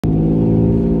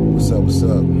what's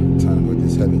up? Time to go with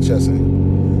this heavy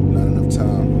chesting. Not enough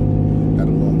time. Had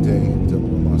a long day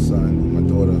dealing with my son and my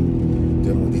daughter,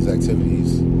 dealing with these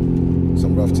activities.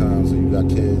 Some rough times when you got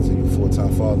kids and you're a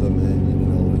full-time father, man. You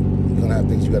know, you're gonna have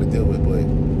things you gotta deal with, but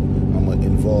I'm an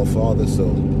involved father, so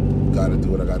gotta do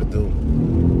what I gotta do. You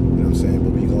know what I'm saying?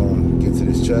 But we gonna get to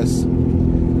this chest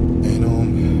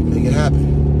and make it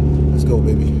happen. Let's go,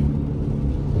 baby.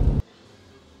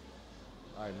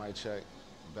 All right, mic check.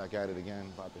 Back at it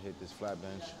again. About to hit this flat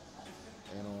bench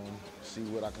and see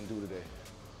what I can do today.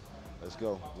 Let's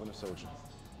go. Winter Soldier.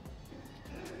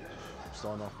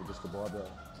 Starting off with just the barbell,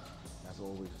 as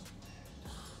always.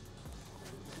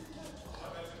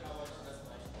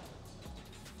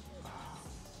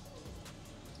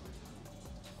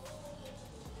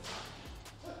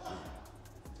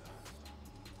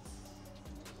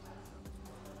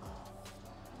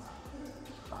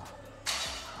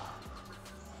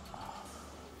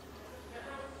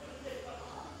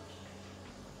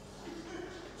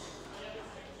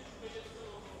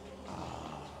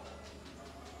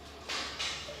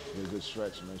 Get a good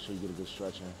stretch. Make sure you get a good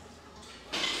stretch in.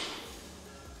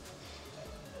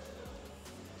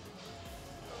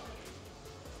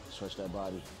 Stretch that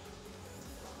body.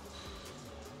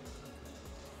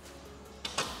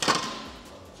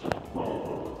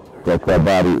 Stretch that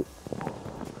body.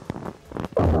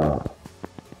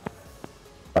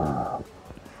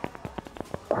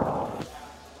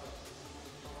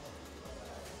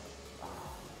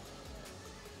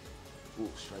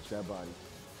 Ooh, stretch that body.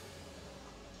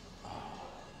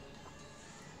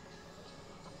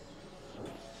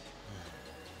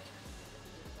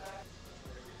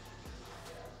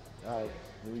 All right,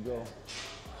 here we go.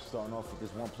 Starting off with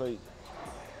this one plate,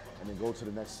 and then go to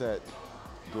the next set.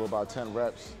 Do about 10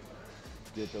 reps.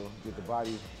 Get the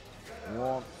body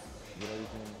warm, get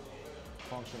everything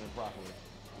functioning properly.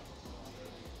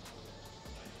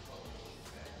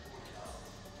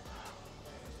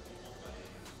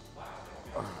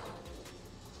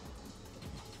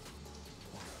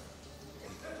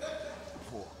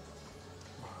 Four,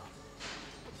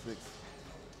 6,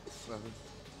 7,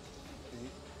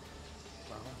 8.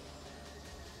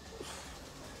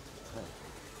 10.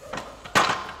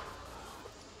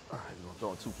 All right, we're gonna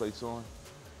throw 2 plates on.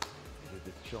 Get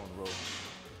this show on the road.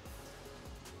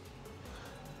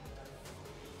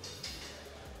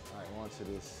 All right, on to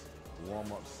this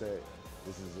warm-up set.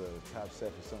 This is a top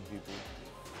set for some people,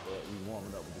 but we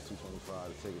warming up with this 225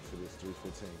 to take it to this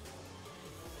 315.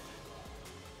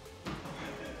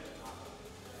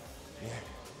 Yeah.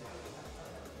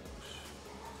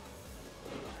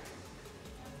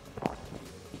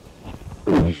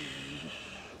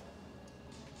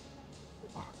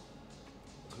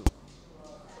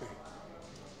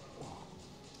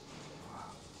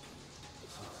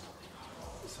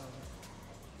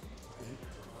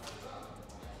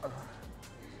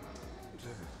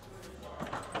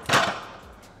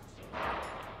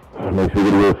 Make sure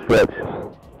you get a little stretch.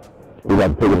 We got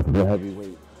to pick up the heavy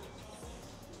weight.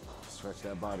 Stretch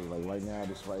that body. Like right now,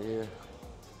 this right here,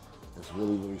 it's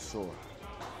really, really sore.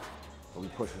 But we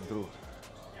pushing through.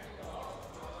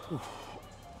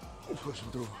 We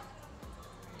pushing through.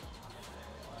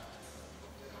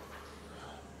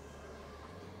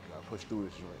 Gotta push through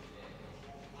this joint.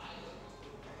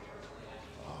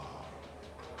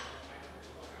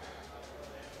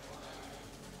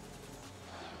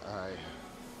 All right.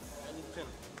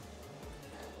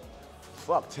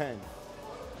 Fuck 10.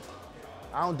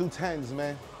 I don't do 10s,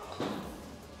 man. All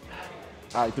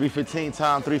right, 315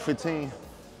 time, 315.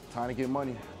 Time to get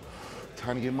money.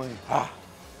 Time to get money.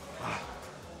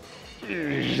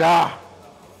 Yeah.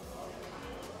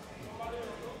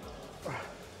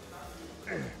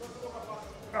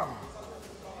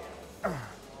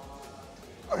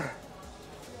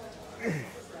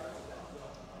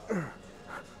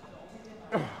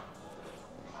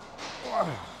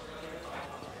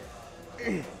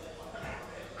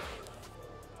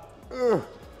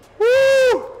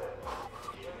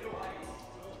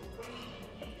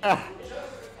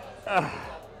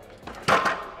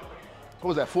 What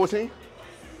was that, 14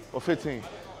 or 15?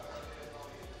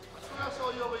 I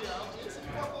saw you over here.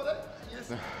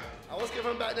 Yes. I was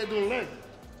giving back there doing leg.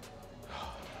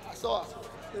 I saw us.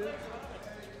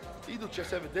 You do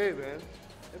chest every day, man.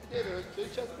 Every day, there's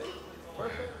big chest, baby.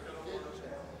 Perfect.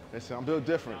 Listen, I'm built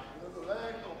different. No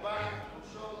leg, no back, no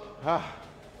shoulder.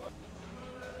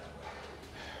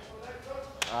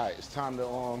 All right, it's time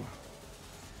to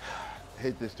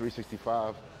hit this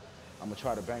 365. I'm gonna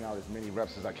try to bang out as many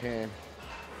reps as I can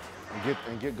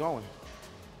and get going.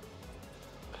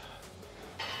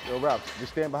 Yo, Ralph,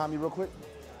 just stand behind me real quick.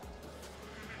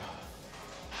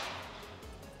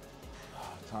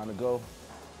 Time to go,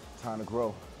 time to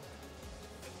grow.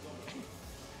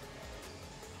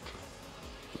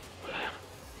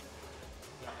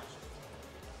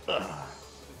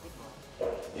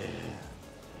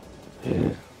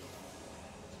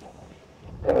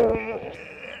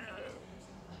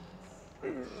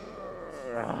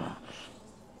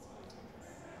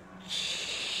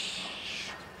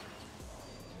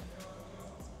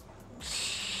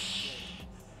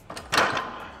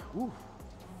 Woo.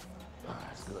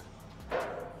 That's good.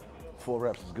 4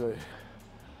 reps is good.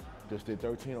 Just did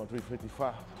 13 on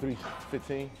 355,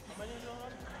 315.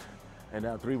 And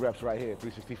now 3 reps right here,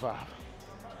 365.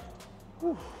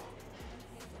 Woo.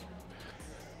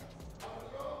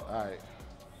 All right,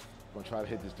 I'm gonna try to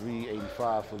hit this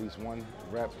 385 for at least 1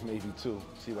 rep, maybe 2.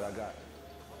 See what I got.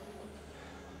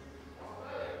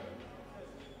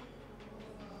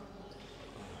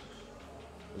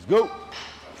 Let's go.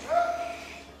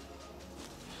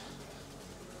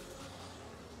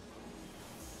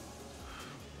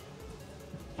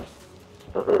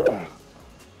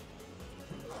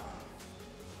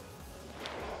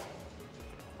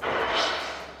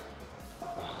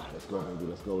 Let's go, baby.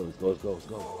 Let's go. Let's go. Let's go. Let's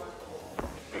go.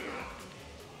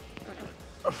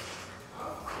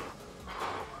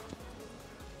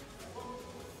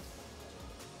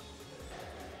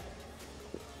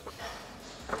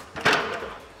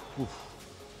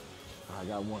 I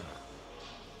got 1.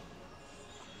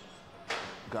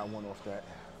 Got 1 off that.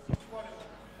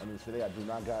 I mean, today I do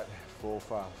not got 4 or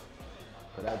 5.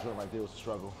 But that joint right there was a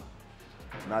struggle.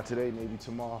 Not today, maybe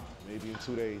tomorrow, maybe in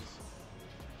 2 days.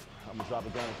 I'm gonna drop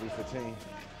it down to 315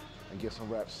 and get some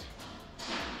reps.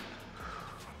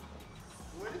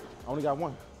 I only got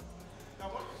 1.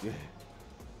 Got 1? Yeah.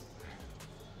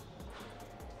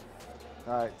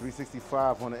 All right,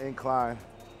 365 on the incline.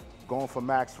 Going for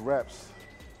max reps.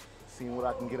 Seeing what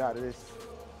I can get out of this.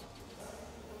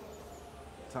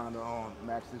 Time to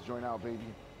max this joint out, baby.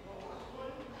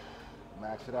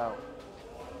 Max it out.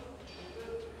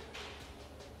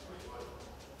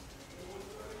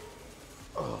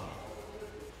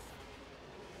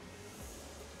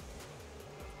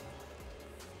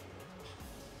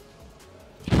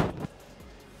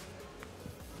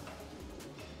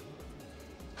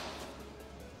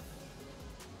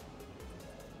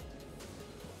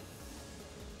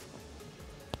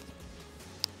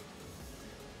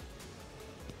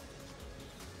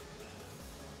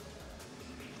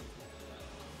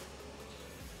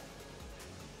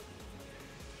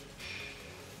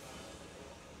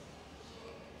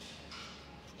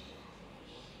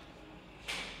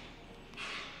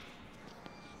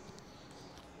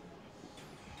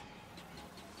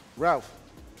 Ralph,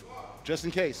 just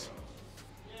in case.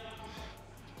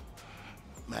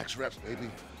 Max reps,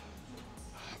 baby.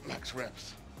 Max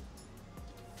reps.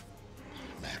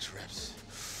 Max reps.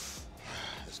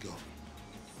 Let's go.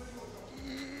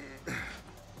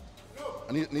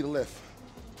 I need a lift.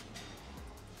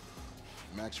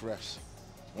 Max reps.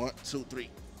 1, 2, 3.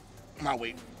 My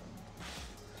weight.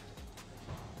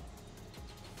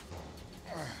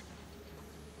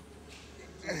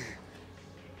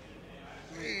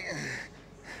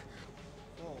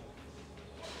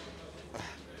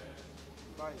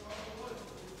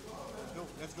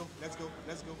 Let's go, let's go,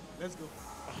 let's go, let's go.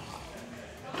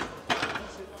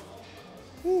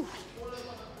 Whew.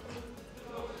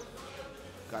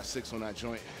 Got 6 on that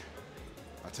joint.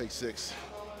 I take 6.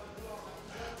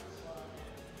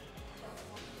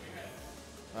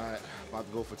 All right, about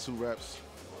to go for 2 reps.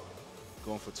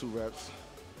 Going for 2 reps.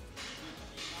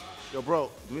 Yo,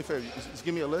 bro, do me a favor. Just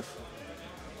give me a lift.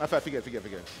 In fact, forget.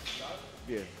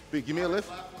 Yeah, Big, give me a lift.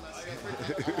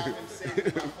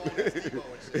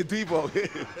 Debo.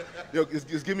 Yo,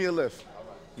 just give me a lift.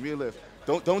 Give me a lift.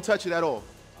 Don't touch it at all.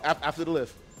 After the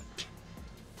lift.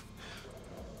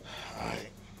 All right.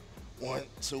 1,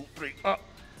 2, 3. Up.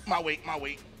 My weight.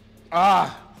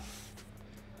 Ah.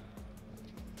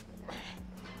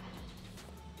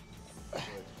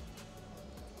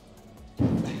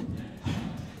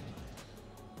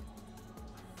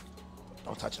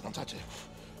 Don't touch it. Don't touch it.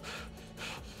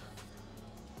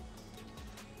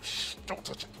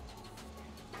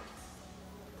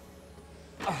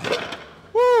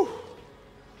 Woo!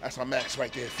 That's my max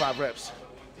right there, 5 reps.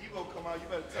 Debo come out, you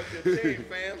better tuck your chain,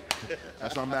 fam.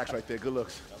 That's my max right there, good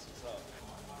looks. That's what's up.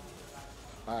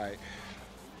 All right,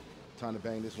 time to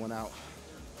bang this one out.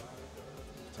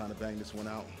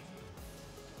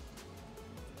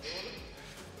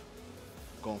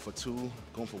 Going for 2,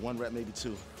 going for 1 rep, maybe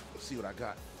 2. Let's see what I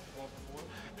got.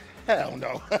 Hell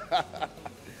no. All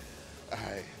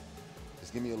right,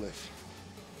 just give me a lift.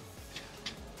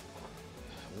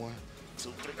 1,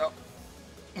 2, 3, up.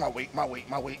 My weight, my weight,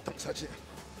 my weight. Don't touch it.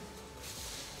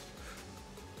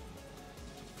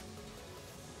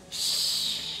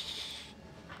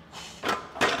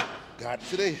 Got it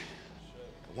today.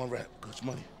 1 rep, good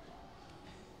money.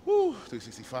 Woo,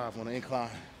 365 on the incline.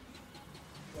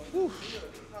 Woo.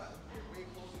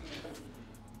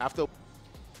 After, all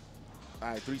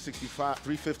right, 365,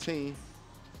 315,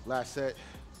 last set.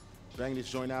 Bang this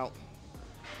joint out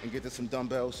and get to some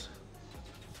dumbbells.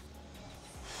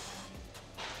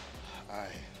 All right.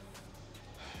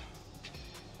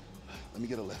 Let me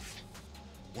get a lift.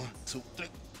 1, 2, 3.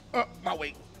 My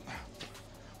weight.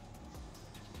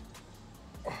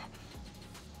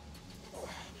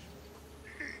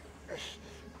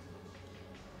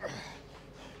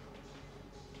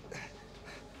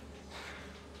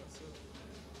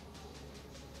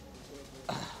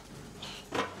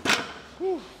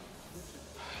 Whew.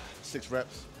 6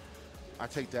 reps. I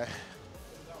take that.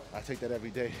 I take that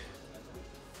every day.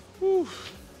 Whew.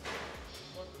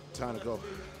 Time to go.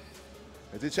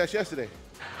 I did chest yesterday.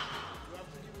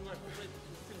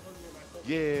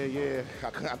 Yeah.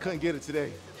 I couldn't get it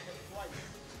today.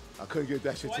 I couldn't get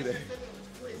that shit today.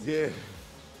 Yeah.